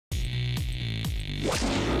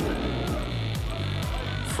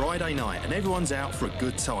Friday night and everyone's out for a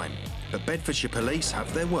good time, but Bedfordshire police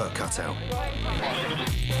have their work cut out.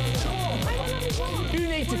 You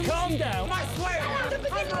need to calm down. I swear.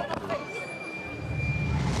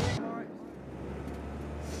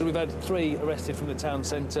 We've had 3 arrested from the town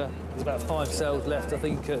centre. There's about 5 cells left, I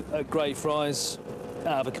think, at Greyfriars,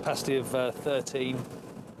 out of a capacity of 13.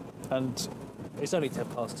 And it's only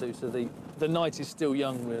 2:10, so the night is still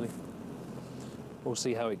young, really. We'll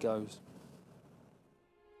see how it goes.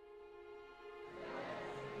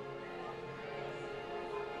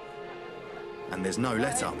 And there's no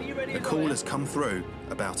let-up. A call has come through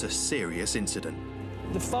about a serious incident.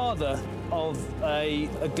 The father of a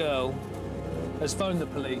girl has phoned the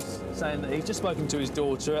police saying that he's just spoken to his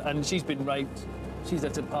daughter and she's been raped. She's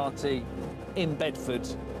at a party in Bedford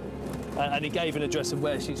and he gave an address of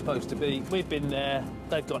where she's supposed to be. We've been there.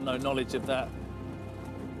 They've got no knowledge of that.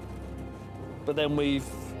 But then we've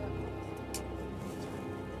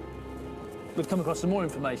come across some more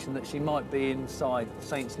information that she might be inside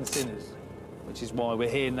Saints and Sinners, which is why we're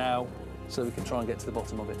here now, so we can try and get to the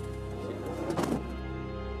bottom of it.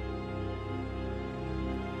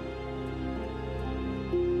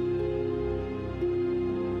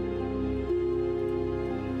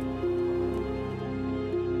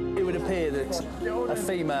 It would appear that a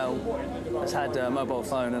female has had a mobile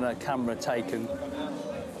phone and a camera taken,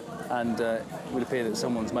 and it would appear that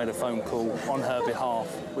someone's made a phone call on her behalf,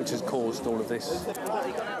 which has caused all of this.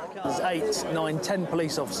 There's 8, 9, 10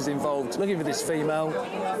 police officers involved looking for this female.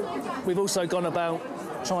 We've also gone about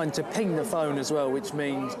trying to ping the phone as well, which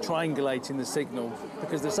means triangulating the signal,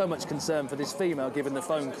 because there's so much concern for this female given the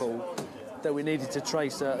phone call that we needed to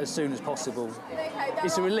trace her as soon as possible.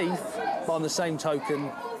 It's a relief, but on the same token,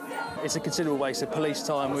 it's a considerable waste of police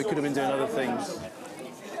time. We could have been doing other things.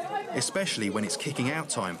 Especially when it's kicking out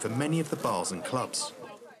time for many of the bars and clubs.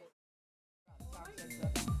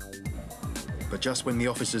 But just when the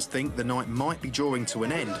officers think the night might be drawing to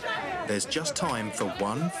an end, there's just time for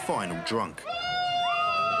one final drunk.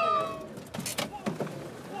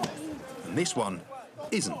 And this one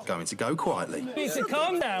isn't going to go quietly. You need to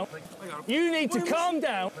calm down. You need to calm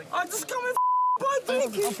down. I just come in by I'm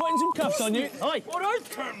putting some cuffs on you. Oi. All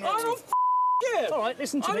right, I'm not scared. All right,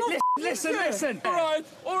 listen to me. Listen. All right,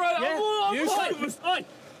 Yeah? I'm You Oi,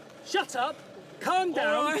 shut up, calm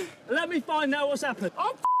down, right. let me find out what's happened.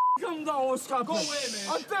 I'm calm down what's happening.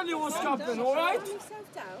 I'll tell you what's happening, all right? Calm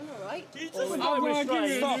yourself down, all right? I'm going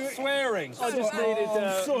to stop swearing. I just needed...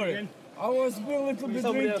 sorry. I was a little bit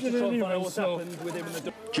drinking anyway, what's happened with him in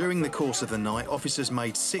the... During the course of the night, officers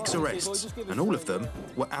made 6 arrests, and all of them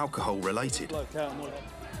were alcohol-related.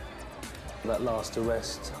 That last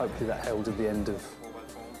arrest, hopefully that heralded the end of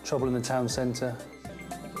trouble in the town centre.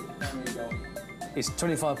 It's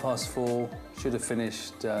 4:25, should have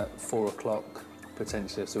finished 4 o'clock,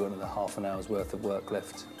 potentially. I've still got another half an hour's worth of work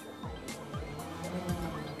left.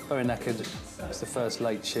 Very knackered. It's the first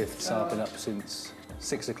late shift, so I've been up since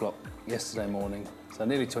 6 o'clock yesterday morning, so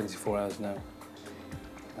nearly 24 hours now.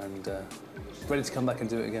 And ready to come back and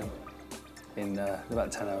do it again in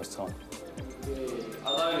about 10 hours' time.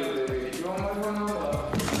 Hello, you want my